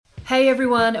Hey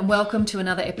everyone, and welcome to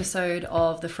another episode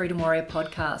of the Freedom Warrior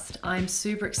podcast. I'm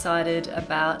super excited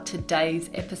about today's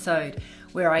episode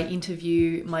where I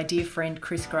interview my dear friend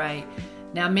Chris Gray.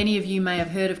 Now, many of you may have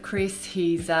heard of Chris.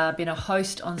 He's been a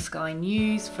host on Sky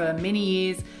News for many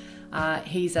years.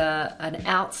 He's an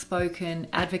outspoken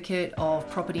advocate of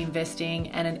property investing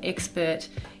and an expert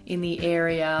in the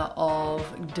area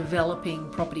of developing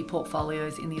property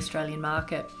portfolios in the Australian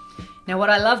market. Now, what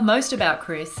I love most about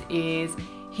Chris is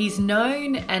he's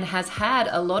known and has had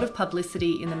a lot of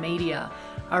publicity in the media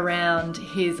around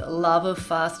his love of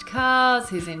fast cars,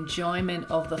 his enjoyment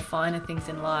of the finer things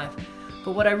in life.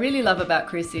 But what I really love about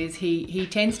Chris is he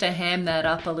tends to ham that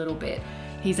up a little bit.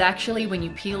 He's actually, when you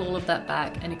peel all of that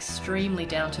back, an extremely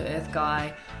down-to-earth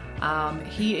guy.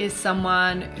 He is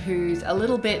someone who's a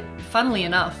little bit, funnily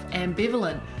enough,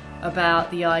 ambivalent about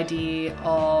the idea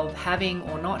of having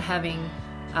or not having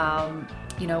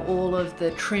all of the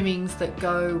trimmings that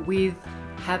go with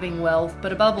having wealth.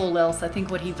 But above all else, I think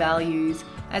what he values,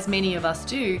 as many of us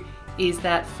do, is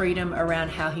that freedom around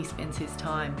how he spends his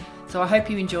time. So I hope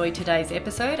you enjoyed today's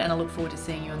episode and I look forward to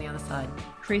seeing you on the other side.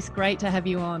 Chris, great to have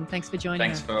you on. Thanks for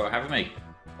joining us. Thanks for having me.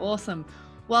 Awesome.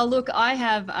 Well, look, I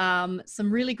have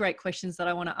some really great questions that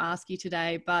I want to ask you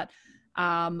today, but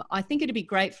I think it'd be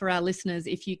great for our listeners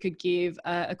if you could give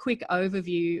a quick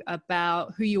overview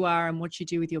about who you are and what you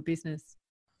do with your business.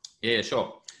 Yeah,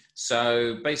 sure.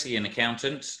 So basically an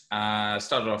accountant,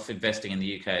 started off investing in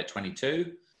the UK at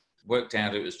 22, worked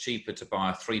out it was cheaper to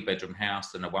buy a 3-bedroom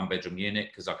house than a 1-bedroom unit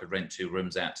because I could rent 2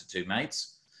 rooms out to 2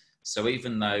 mates. So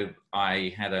even though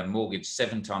I had a mortgage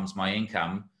 7 times my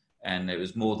income and it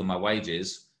was more than my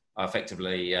wages, I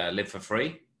effectively lived for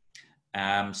free.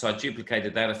 So I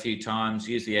duplicated that a few times,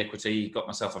 used the equity, got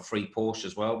myself a free Porsche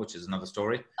as well, which is another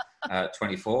story,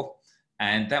 24.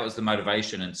 And that was the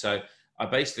motivation. And so I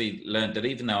basically learned that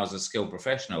even though I was a skilled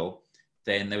professional,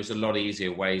 then there was a lot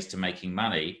easier ways to making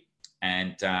money.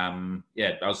 And I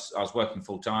was working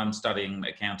full time, studying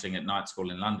accounting at night school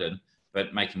in London,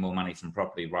 but making more money from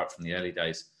property right from the early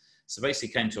days. So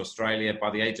basically came to Australia.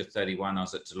 By the age of 31, I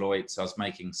was at Deloitte. So I was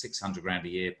making 600 grand a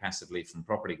year passively from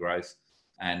property growth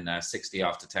and 60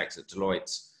 after tax at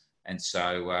Deloitte. And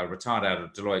so retired out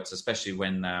of Deloitte, especially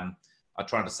when I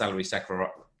tried to salary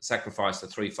sacrifice the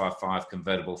 355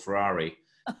 convertible Ferrari,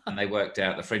 and they worked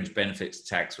out the fringe benefits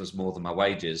tax was more than my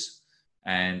wages.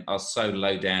 And I was so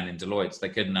low down in Deloitte, they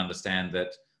couldn't understand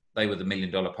that they were the $1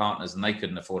 million partners and they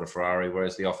couldn't afford a Ferrari,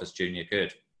 whereas the office junior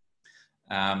could.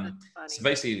 So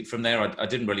basically from there, I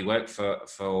didn't really work for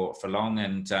long.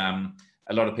 And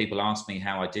a lot of people asked me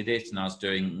how I did it. And I was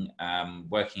doing,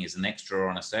 working as an extra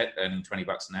on a set, earning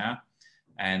 $20 an hour.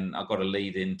 And I got a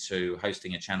lead into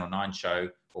hosting a Channel 9 show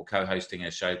or co-hosting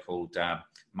a show called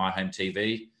My Home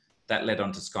TV. That led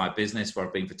on to Sky Business, where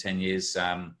I've been for 10 years,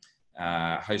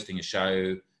 hosting a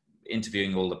show,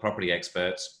 interviewing all the property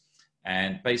experts.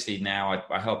 And basically now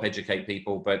I help educate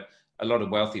people, but a lot of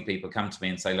wealthy people come to me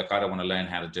and say, look, I don't want to learn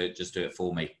how to do it, just do it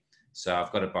for me. So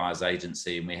I've got a buyer's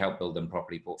agency and we help build them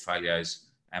property portfolios.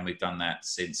 And we've done that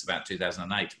since about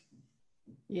 2008.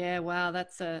 Yeah, wow,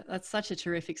 that's such a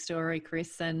terrific story,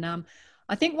 Chris. And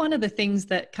I think one of the things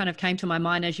that kind of came to my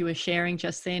mind as you were sharing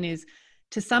just then is,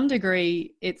 to some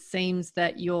degree, it seems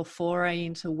that your foray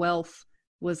into wealth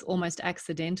was almost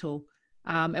accidental.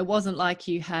 It wasn't like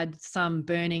you had some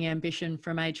burning ambition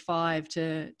from age 5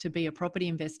 to be a property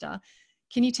investor.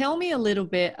 Can you tell me a little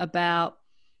bit about,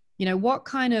 what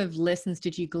kind of lessons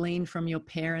did you glean from your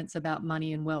parents about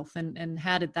money and wealth, and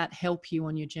how did that help you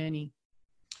on your journey?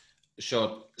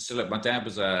 Sure. So look, my dad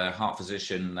was a heart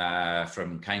physician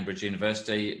from Cambridge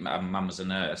University. My mum was a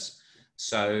nurse.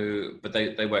 So, but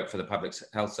they worked for the public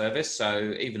health service.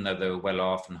 So even though they were well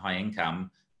off and high income,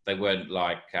 they weren't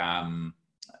like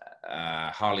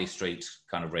Harley Street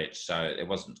kind of rich. So it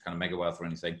wasn't kind of mega wealth or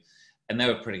anything. And they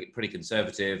were pretty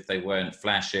conservative. They weren't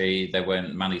flashy. They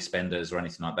weren't money spenders or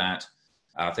anything like that.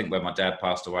 I think when my dad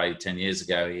passed away 10 years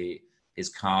ago, his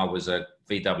car was a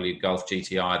VW Golf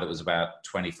GTI that was about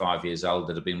 25 years old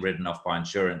that had been written off by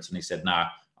insurance. And he said, no,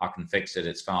 I can fix it.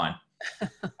 It's fine.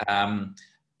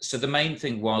 So the main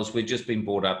thing was we'd just been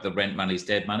brought up that rent money's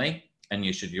dead money and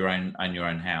you should own your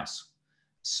own house.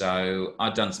 So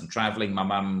I'd done some traveling. My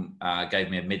mum gave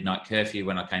me a midnight curfew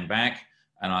when I came back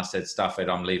and I said, stuff it,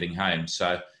 I'm leaving home.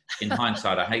 So in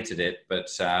hindsight, I hated it, but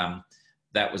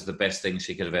that was the best thing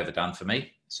she could have ever done for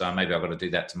me. So maybe I've got to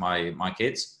do that to my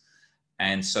kids.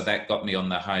 And so that got me on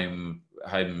the home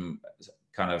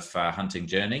kind of hunting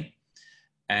journey.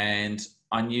 And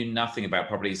I knew nothing about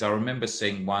properties. I remember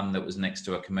seeing one that was next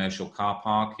to a commercial car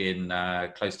park in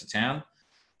close to town.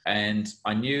 And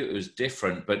I knew it was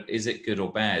different, but is it good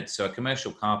or bad? So a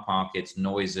commercial car park, it's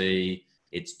noisy,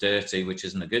 it's dirty, which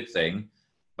isn't a good thing,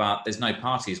 but there's no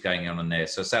parties going on in there.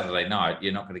 So Saturday night,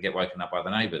 you're not going to get woken up by the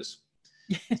neighbours.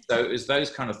 So it was those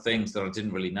kind of things that I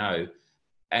didn't really know.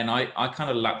 And I kind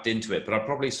of lucked into it, but I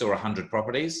probably saw 100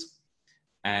 properties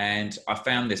and I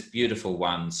found this beautiful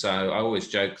one. So I always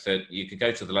joke that you could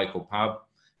go to the local pub,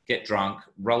 get drunk,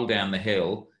 roll down the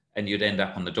hill, and you'd end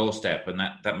up on the doorstep. And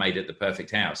that made it the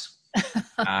perfect house.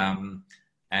 And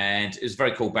it was a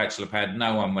very cool bachelor pad.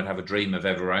 No one would have a dream of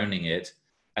ever owning it.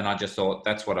 And I just thought,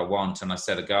 that's what I want. And I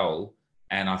set a goal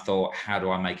and I thought, how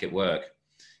do I make it work?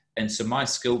 And so my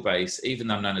skill base, even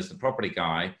though I'm known as the property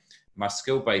guy, my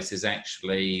skill base is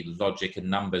actually logic and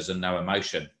numbers and no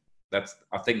emotion.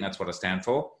 I think that's what I stand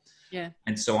for. Yeah.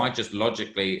 And so I just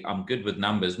logically, I'm good with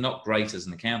numbers, not great as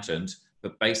an accountant,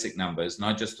 but basic numbers. And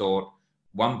I just thought,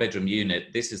 1-bedroom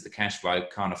unit, this is the cash flow,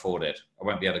 can't afford it. I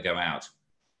won't be able to go out.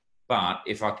 But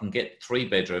if I can get 3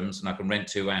 bedrooms and I can rent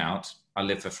 2 out, I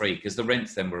live for free, because the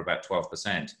rents then were about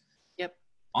 12%. Yep.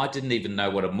 I didn't even know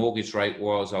what a mortgage rate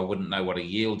was. I wouldn't know what a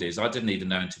yield is. I didn't even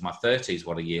know until my 30s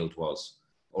what a yield was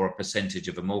or a percentage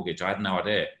of a mortgage. I had no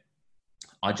idea.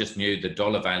 I just knew the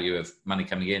dollar value of money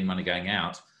coming in, money going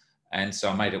out. And so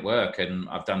I made it work. And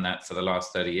I've done that for the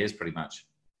last 30 years pretty much.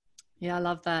 Yeah, I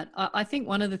love that. I think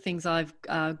one of the things I've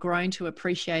grown to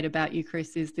appreciate about you,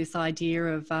 Chris, is this idea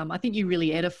of, I think you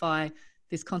really edify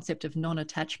this concept of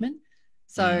non-attachment.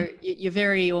 So you're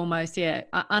very almost,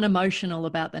 unemotional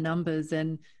about the numbers,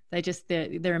 and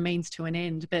they're a means to an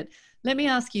end. But let me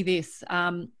ask you this.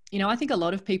 I think a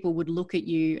lot of people would look at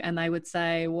you and they would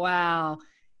say, wow,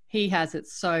 he has it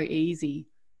so easy.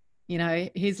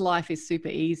 His life is super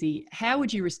easy. How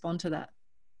would you respond to that?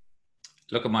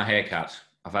 Look at my haircut.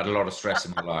 I've had a lot of stress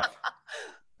in my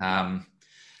life.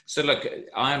 So look,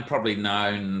 I am probably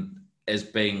known as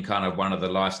being kind of one of the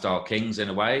lifestyle kings in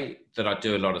a way, that I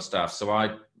do a lot of stuff. So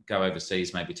I go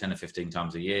overseas maybe 10 or 15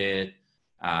 times a year,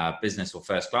 business or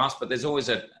first class, but there's always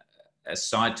a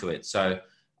side to it. So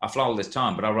I fly all this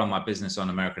time, but I run my business on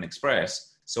American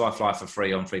Express. So I fly for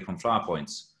free on frequent flyer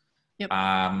points. Yep.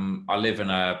 I live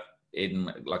in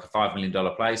like a $5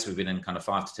 million place. We've been in kind of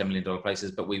 $5 to $10 million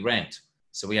places, but we rent.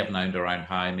 So we haven't owned our own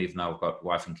home, even though I've got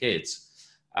wife and kids.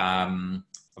 I've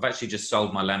actually just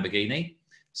sold my Lamborghini.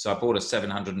 So I bought a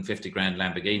 750 grand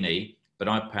Lamborghini, but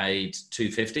I paid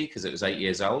 250 because it was 8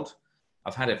 years old.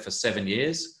 I've had it for 7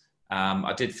 years.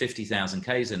 I did 50,000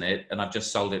 Ks in it, and I've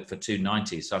just sold it for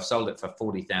 290. So I've sold it for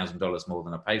 $40,000 more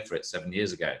than I paid for it 7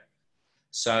 years ago.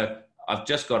 So I've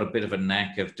just got a bit of a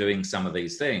knack of doing some of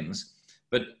these things.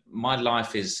 But my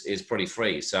life is pretty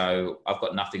free. So I've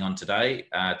got nothing on today.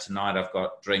 Tonight I've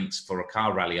got drinks for a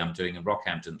car rally I'm doing in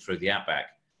Rockhampton through the Outback.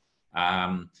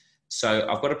 So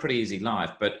I've got a pretty easy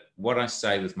life. But what I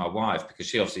say with my wife, because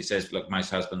she obviously says, look, most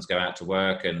husbands go out to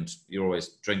work and you're always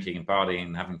drinking and partying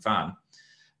and having fun.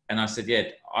 And I said, yeah,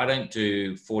 I don't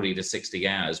do 40 to 60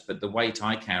 hours, but the weight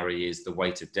I carry is the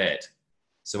weight of debt.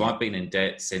 So I've been in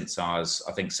debt since I was,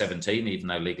 I think, 17, even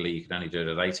though legally you can only do it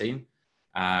at 18.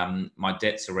 My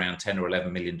debt's around 10 or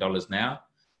 $11 million now.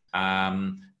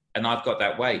 And I've got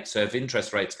that weight. So if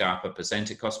interest rates go up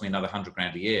 1%, it costs me another 100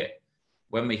 grand a year.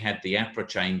 When we had the APRA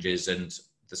changes and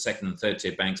the second and third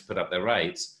tier banks put up their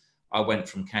rates, I went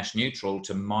from cash neutral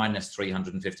to minus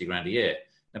 350 grand a year.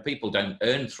 Now, people don't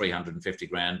earn 350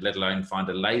 grand, let alone find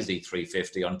a lazy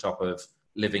 350 on top of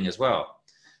living as well.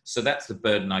 So that's the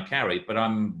burden I carry, but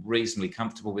I'm reasonably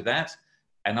comfortable with that.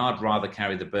 And I'd rather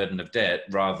carry the burden of debt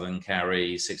rather than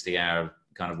carry 60-hour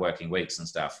kind of working weeks and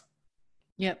stuff.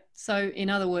 Yep. So in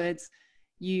other words,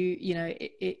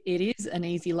 it is an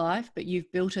easy life, but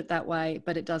you've built it that way,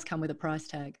 but it does come with a price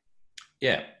tag.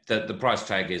 Yeah. The price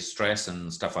tag is stress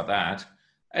and stuff like that.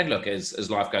 And look, as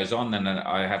life goes on, then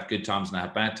I have good times and I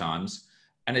have bad times,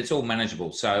 and it's all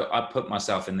manageable. So I put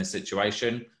myself in this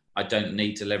situation. I don't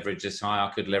need to leverage this high.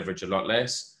 I could leverage a lot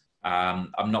less.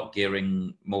 I'm not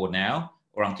gearing more now,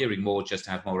 or I'm gearing more just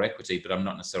to have more equity, but I'm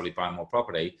not necessarily buying more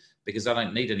property because I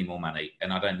don't need any more money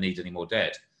and I don't need any more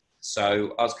debt.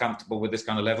 So I was comfortable with this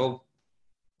kind of level.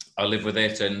 I live with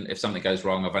it. And if something goes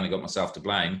wrong, I've only got myself to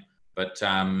blame. But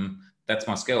that's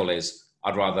my skill, is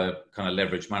I'd rather kind of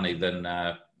leverage money than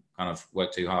kind of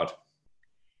work too hard.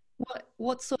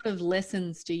 What sort of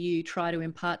lessons do you try to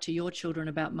impart to your children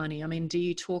about money? I mean, do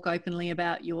you talk openly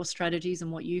about your strategies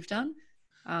and what you've done?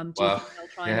 Do you think they'll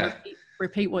try and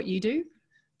repeat what you do?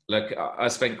 Look, I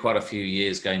spent quite a few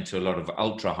years going to a lot of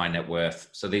ultra high net worth.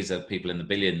 So these are people in the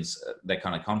billions, their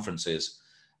kind of conferences.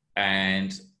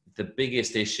 And the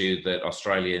biggest issue that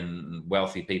Australian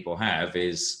wealthy people have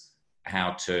is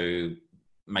how to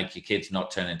make your kids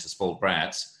not turn into spoiled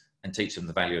brats and teach them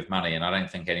the value of money. And I don't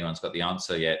think anyone's got the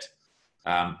answer yet.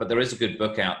 But there is a good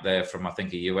book out there from, I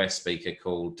think, a US speaker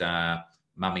called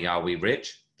Mummy, Are We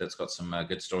Rich? That's got some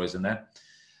good stories in there.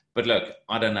 But look,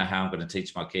 I don't know how I'm going to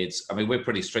teach my kids. I mean, we're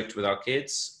pretty strict with our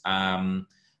kids.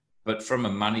 But from a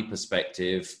money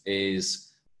perspective,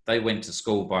 is they went to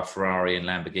school by Ferrari and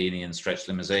Lamborghini and stretch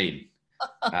limousine.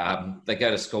 They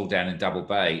go to school down in Double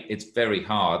Bay. It's very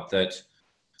hard that,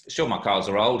 sure, my cars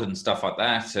are old and stuff like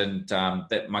that, and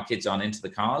that my kids aren't into the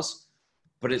cars,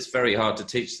 but it's very hard to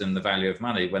teach them the value of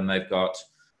money when they've got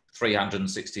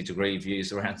 360-degree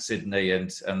views around Sydney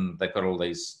and they've got all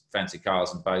these fancy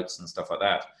cars and boats and stuff like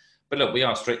that. But look, we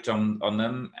are strict on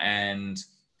them, and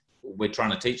we're trying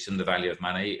to teach them the value of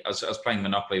money. I was playing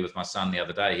Monopoly with my son the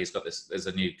other day. He's got there's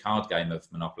a new card game of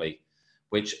Monopoly,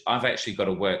 which I've actually got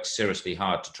to work seriously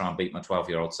hard to try and beat my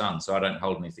 12-year-old son. So I don't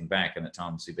hold anything back, and at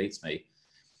times he beats me.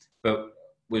 But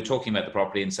we're talking about the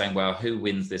property and saying, well, who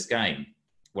wins this game?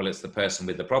 Well, it's the person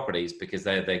with the properties, because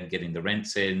they're then getting the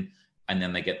rents in, and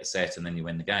then they get the set, and then you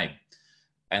win the game.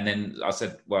 And then I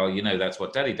said, well, that's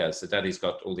what Daddy does. So Daddy's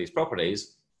got all these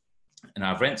properties, and I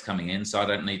have rents coming in, so I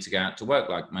don't need to go out to work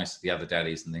like most of the other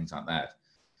daddies and things like that.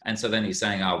 And so then he's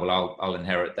saying, oh, well, I'll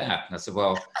inherit that. And I said,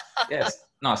 well, yes,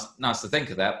 nice to think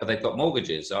of that, but they've got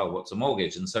mortgages. Oh, what's a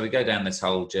mortgage? And so we go down this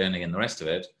whole journey and the rest of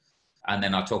it. And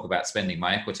then I talk about spending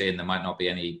my equity, and there might not be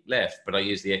any left, but I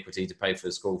use the equity to pay for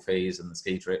the school fees and the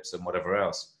ski trips and whatever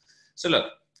else. So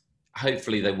look,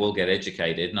 hopefully they will get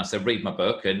educated. And I said, read my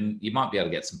book and you might be able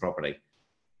to get some property.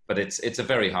 But it's a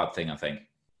very hard thing, I think.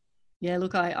 Yeah,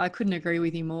 look, I couldn't agree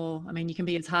with you more. I mean, you can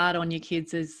be as hard on your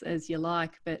kids as you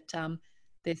like, but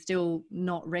they're still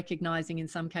not recognizing in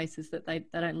some cases that they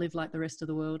don't live like the rest of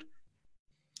the world.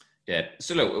 Yeah.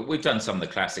 So look, we've done some of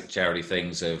the classic charity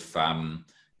things of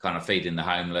kind of feeding the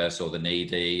homeless or the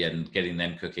needy and getting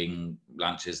them cooking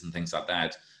lunches and things like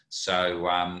that.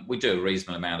 So we do a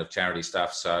reasonable amount of charity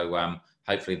stuff. So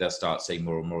hopefully they'll start seeing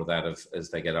more and more of that as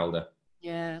they get older.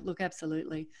 Yeah, look,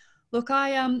 absolutely. Look,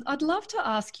 I'd love to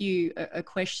ask you a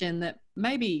question that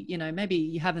maybe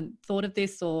you haven't thought of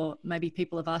this, or maybe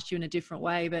people have asked you in a different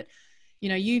way, but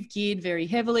you've geared very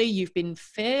heavily. You've been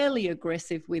fairly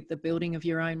aggressive with the building of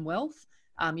your own wealth.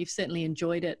 You've certainly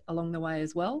enjoyed it along the way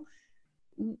as well.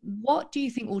 What do you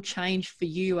think will change for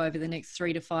you over the next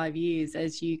 3 to 5 years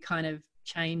as you kind of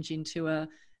change into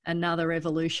another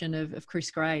evolution of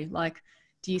Chris Gray? Like,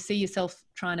 do you see yourself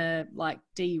trying to like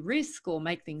de-risk or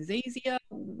make things easier?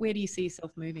 Where do you see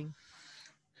yourself moving?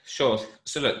 Sure.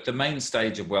 So look, the main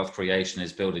stage of wealth creation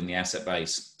is building the asset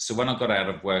base. So when I got out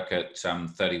of work at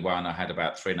 31, I had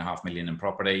about 3.5 million in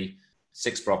property,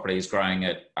 6 properties growing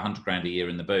at 100 grand a year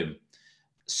in the boom.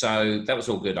 So that was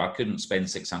all good. I couldn't spend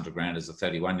 600 grand as a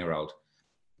 31-year-old.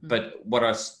 But what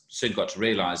I soon got to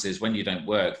realize is when you don't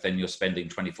work, then you're spending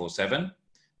 24/7.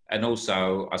 And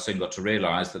also I soon got to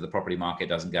realize that the property market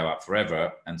doesn't go up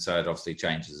forever. And so it obviously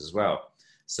changes as well.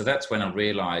 So that's when I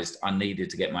realized I needed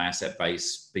to get my asset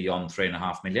base beyond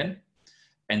 3.5 million.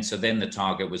 And so then the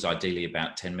target was ideally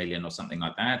about 10 million or something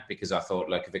like that, because I thought,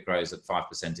 look, if it grows at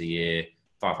 5% a year,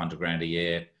 500 grand a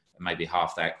year, maybe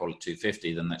half that, call it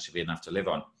 250, then that should be enough to live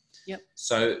on. Yep.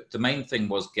 So the main thing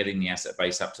was getting the asset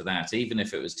base up to that, even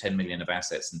if it was 10 million of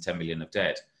assets and 10 million of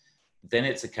debt. Then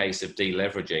it's a case of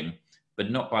deleveraging,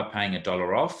 but not by paying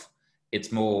 $1 off.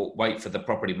 It's more wait for the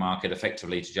property market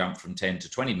effectively to jump from 10 to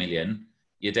 20 million.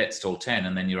 Your debt's still 10,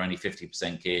 and then you're only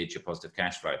 50% geared, your positive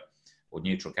cash flow or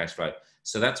neutral cash flow.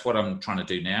 So that's what I'm trying to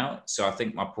do now. So I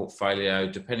think my portfolio,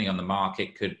 depending on the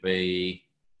market, could be,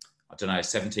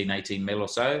 17, 18 mil or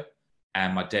so.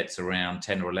 And my debt's around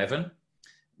 10 or 11.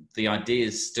 The idea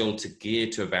is still to gear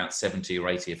to about 70 or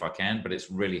 80 if I can, but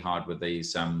it's really hard with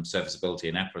these serviceability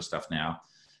and APRA stuff now.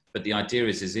 But the idea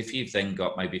is if you've then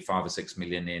got maybe 5 or 6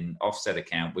 million in offset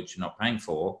account, which you're not paying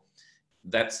for,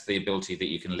 that's the ability that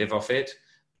you can live off it.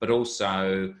 But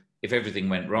also, if everything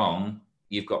went wrong,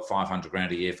 you've got 500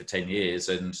 grand a year for 10 years.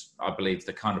 And I believe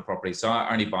the kind of property, so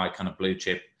I only buy kind of blue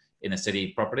chip inner city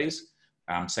properties,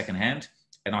 secondhand.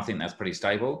 And I think that's pretty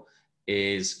stable.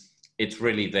 It's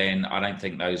really then, I don't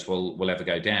think those will ever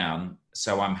go down.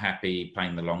 So I'm happy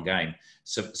playing the long game.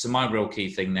 So my real key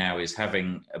thing now is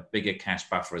having a bigger cash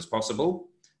buffer as possible,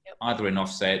 yep, either in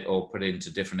offset or put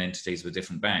into different entities with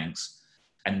different banks.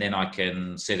 And then I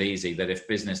can sit easy that if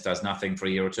business does nothing for a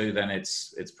year or two, then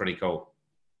it's pretty cool.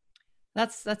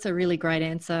 That's a really great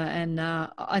answer. And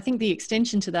I think the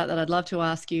extension to that I'd love to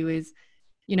ask you is,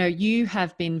 you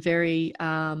have been very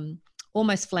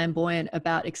almost flamboyant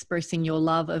about expressing your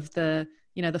love of the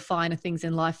finer things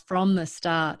in life from the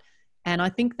start. And I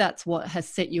think that's what has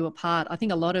set you apart. I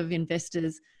think a lot of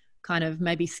investors kind of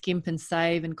maybe skimp and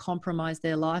save and compromise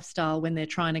their lifestyle when they're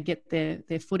trying to get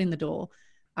their foot in the door,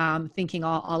 thinking,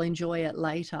 oh, I'll enjoy it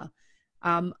later.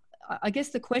 I guess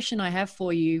the question I have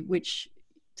for you, which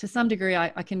to some degree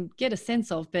I can get a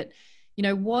sense of, but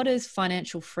what does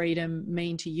financial freedom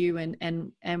mean to you,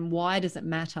 and why does it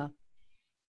matter?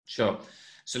 Sure.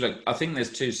 So look, I think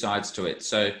there's two sides to it.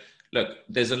 So look,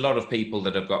 there's a lot of people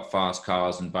that have got fast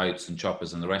cars and boats and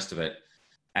choppers and the rest of it.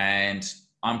 And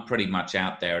I'm pretty much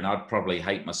out there, and I'd probably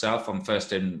hate myself on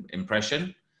first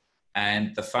impression.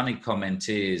 And the funny comment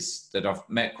is that I've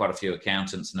met quite a few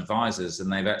accountants and advisors,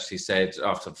 and they've actually said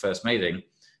after the first meeting,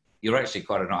 you're actually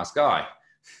quite a nice guy.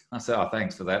 I said, oh,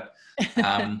 thanks for that.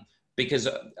 Because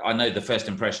I know the first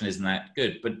impression isn't that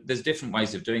good, but there's different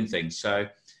ways of doing things. So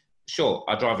sure,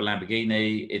 I drive a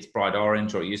Lamborghini. It's bright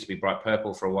orange, or it used to be bright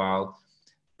purple for a while.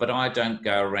 But I don't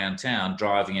go around town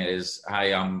driving it as,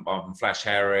 hey, I'm Flash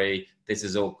Harry. This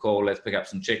is all cool. Let's pick up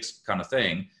some chicks kind of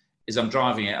thing. Is I'm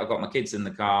driving it. I've got my kids in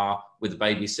the car with a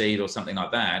baby seat or something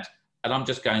like that. And I'm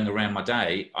just going around my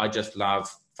day. I just love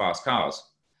fast cars.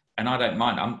 And I don't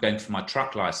mind. I'm going for my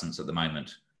truck license at the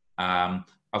moment.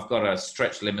 I've got a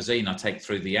stretch limousine I take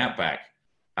through the Outback,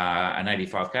 an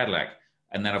 85 Cadillac.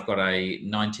 And then I've got a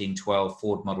 1912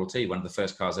 Ford Model T, one of the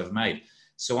first cars ever made.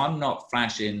 So I'm not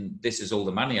flashing, this is all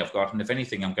the money I've got. And if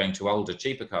anything, I'm going to older,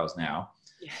 cheaper cars now.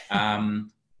 Yeah.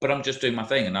 But I'm just doing my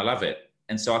thing and I love it.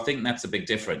 And so I think that's a big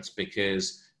difference,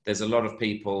 because there's a lot of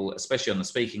people, especially on the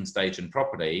speaking stage and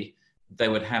property, they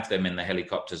would have them in the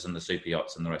helicopters and the super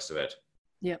yachts and the rest of it.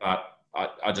 Yeah. But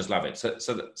I just love it.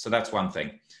 So that's one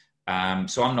thing.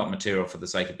 So I'm not material for the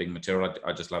sake of being material.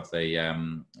 I just love the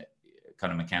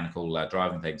kind of mechanical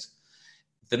driving things.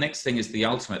 The next thing is the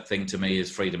ultimate thing to me is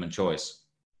freedom and choice.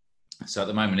 So at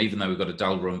the moment, even though we've got a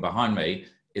dull room behind me,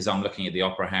 is I'm looking at the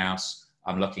Opera House.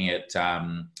 I'm looking at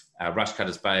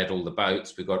Rushcutters Bay at all the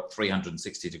boats. We've got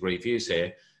 360-degree views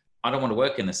here. I don't want to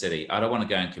work in the city. I don't want to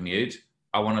go and commute.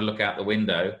 I want to look out the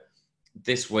window.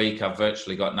 This week, I've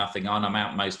virtually got nothing on. I'm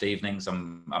out most evenings.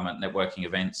 I'm at networking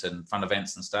events and fun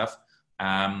events and stuff.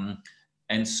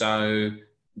 And so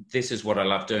this is what I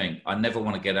love doing. I never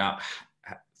want to get up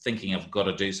thinking I've got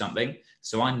to do something.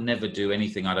 So I never do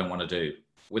anything I don't want to do,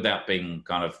 without being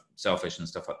kind of selfish and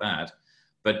stuff like that.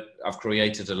 But I've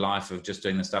created a life of just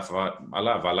doing the stuff I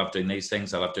love. I love doing these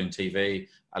things. I love doing TV.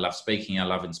 I love speaking. I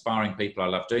love inspiring people. I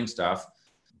love doing stuff.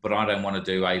 But I don't want to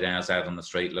do 8 hours out on the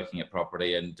street looking at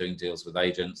property and doing deals with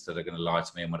agents that are going to lie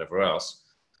to me and whatever else.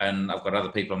 And I've got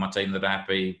other people on my team that are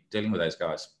happy dealing with those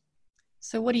guys.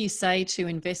 So what do you say to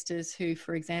investors who,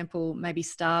 for example, maybe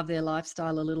starve their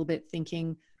lifestyle a little bit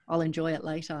thinking, I'll enjoy it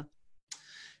later?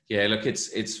 Yeah, look,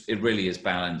 it really is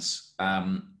balance.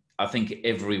 I think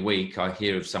every week I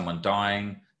hear of someone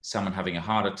dying, someone having a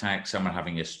heart attack, someone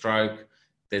having a stroke.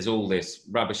 There's all this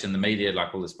rubbish in the media,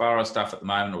 like all this virus stuff at the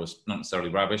moment, or it's not necessarily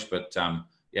rubbish, but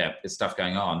yeah, it's stuff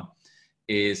going on.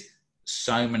 Is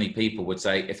so many people would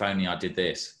say, if only I did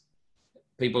this.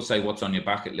 People say, what's on your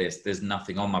bucket list? There's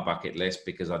nothing on my bucket list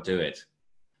because I do it.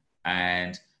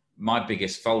 And my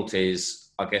biggest fault is,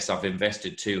 I guess I've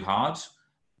invested too hard,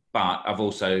 but I've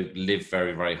also lived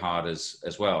very, very hard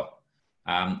as well.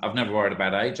 I've never worried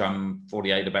about age. I'm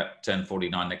 48, about to turn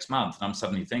 49 next month. And I'm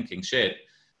suddenly thinking, shit,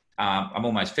 I'm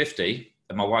almost 50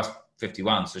 and my wife's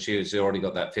 51. So she's already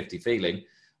got that 50 feeling.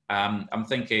 I'm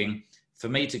thinking, for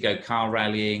me to go car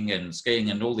rallying and skiing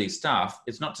and all these stuff,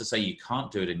 it's not to say you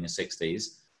can't do it in your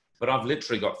 60s, but I've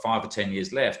literally got 5 or 10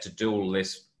 years left to do all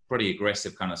this pretty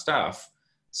aggressive kind of stuff.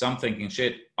 So I'm thinking,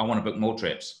 shit, I want to book more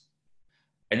trips.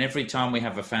 And every time we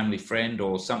have a family friend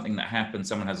or something that happens,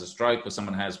 someone has a stroke or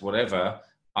someone has whatever,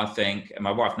 I think, and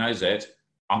my wife knows it,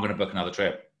 I'm going to book another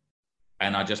trip.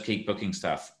 And I just keep booking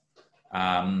stuff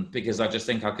because I just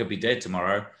think I could be dead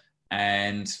tomorrow.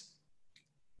 And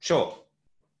sure,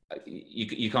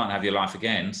 you can't have your life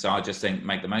again. So I just think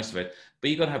make the most of it.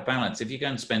 But you've got to have balance. If you go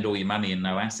and spend all your money in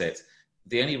no assets,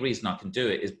 the only reason I can do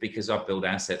it is because I've built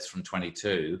assets from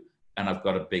 22 and I've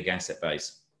got a big asset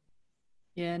base.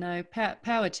 Yeah, no,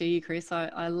 power to you, Chris.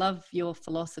 I love your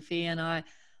philosophy, and I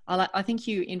think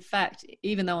you, in fact,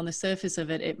 even though on the surface of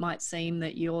it, it might seem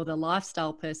that you're the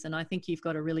lifestyle person, I think you've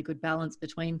got a really good balance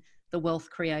between the wealth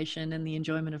creation and the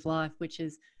enjoyment of life, which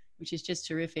is just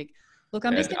terrific. Look,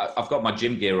 I've got my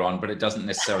gym gear on, but it doesn't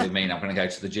necessarily mean I'm going to go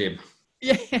to the gym.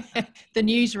 Yeah, the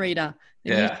newsreader.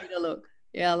 Newsreader look.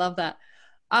 Yeah, I love that.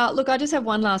 Look, I just have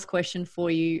one last question for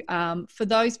you. For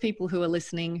those people who are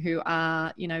listening, who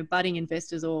are, budding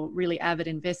investors or really avid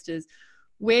investors,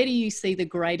 where do you see the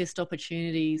greatest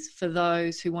opportunities for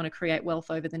those who want to create wealth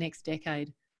over the next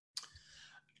decade?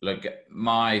 Look,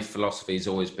 my philosophy has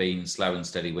always been slow and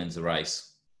steady wins the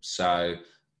race. So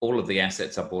all of the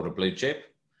assets I bought are blue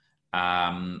chip.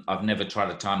 I've never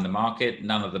tried to time the market.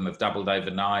 None of them have doubled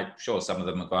overnight. Sure, some of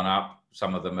them have gone up.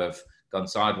 Some of them have gone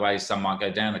sideways. Some might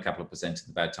go down a couple of percent in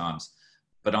the bad times.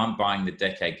 But I'm buying the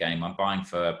decade game. I'm buying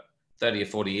for 30 or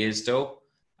 40 years still.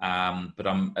 But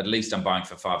I'm buying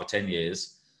for 5 or 10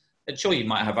 years. And sure, you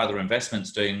might have other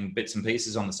investments doing bits and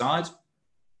pieces on the side,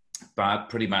 but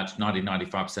pretty much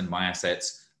 95% of my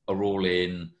assets are all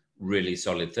in really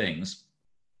solid things.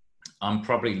 I'm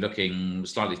probably looking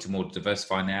slightly to more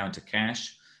diversify now into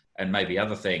cash and maybe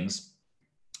other things,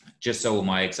 just so all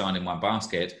my eggs aren't in one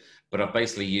basket. But I've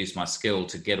basically used my skill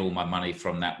to get all my money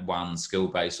from that one skill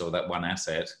base or that one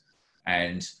asset.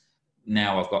 And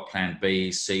now I've got plan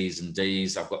B, C's and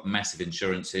D's. I've got massive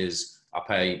insurances. I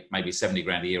pay maybe 70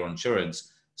 grand a year on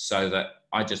insurance, so that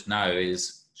I just know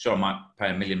is, sure, I might pay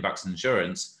 $1 million in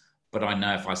insurance, but I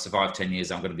know if I survive 10 years,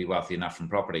 I'm going to be wealthy enough from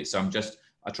property. So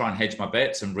I try and hedge my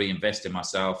bets and reinvest in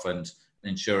myself and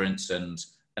insurance and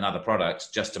other products,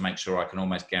 just to make sure I can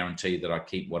almost guarantee that I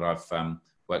keep what I've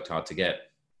worked hard to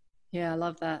get. Yeah, I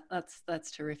love that.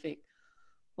 That's terrific.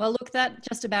 Well, look, that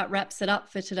just about wraps it up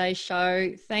for today's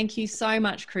show. Thank you so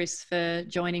much, Chris, for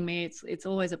joining me. It's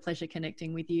always a pleasure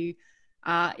connecting with you.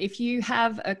 If you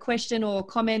have a question or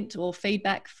comment or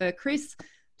feedback for Chris,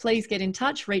 please get in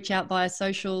touch, reach out via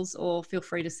socials, or feel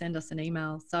free to send us an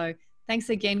email. So thanks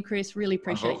again, Chris. Really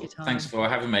appreciate your time. Thanks for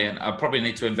having me. And I probably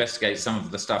need to investigate some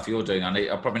of the stuff you're doing.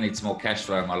 I probably need some more cash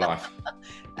flow in my life.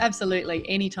 Absolutely.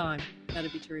 Anytime.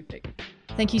 That'd be terrific.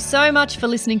 Thank you so much for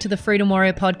listening to the Freedom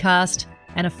Warrior podcast.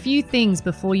 And a few things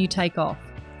before you take off.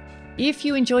 If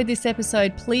you enjoyed this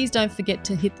episode, please don't forget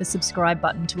to hit the subscribe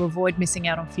button to avoid missing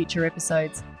out on future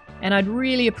episodes. And I'd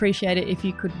really appreciate it if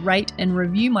you could rate and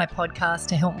review my podcast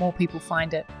to help more people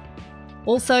find it.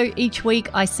 Also, each week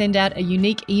I send out a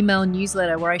unique email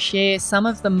newsletter where I share some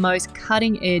of the most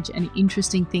cutting edge and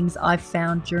interesting things I've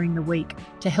found during the week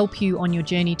to help you on your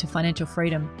journey to financial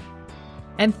freedom.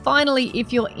 And finally,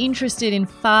 if you're interested in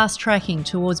fast tracking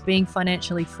towards being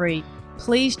financially free,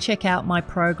 please check out my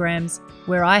programs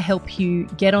where I help you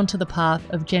get onto the path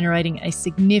of generating a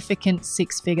significant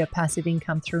 6-figure passive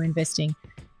income through investing.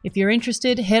 If you're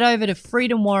interested, head over to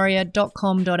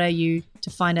freedomwarrior.com.au to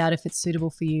find out if it's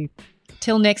suitable for you.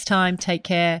 Till next time, take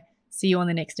care. See you on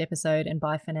the next episode, and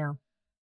bye for now.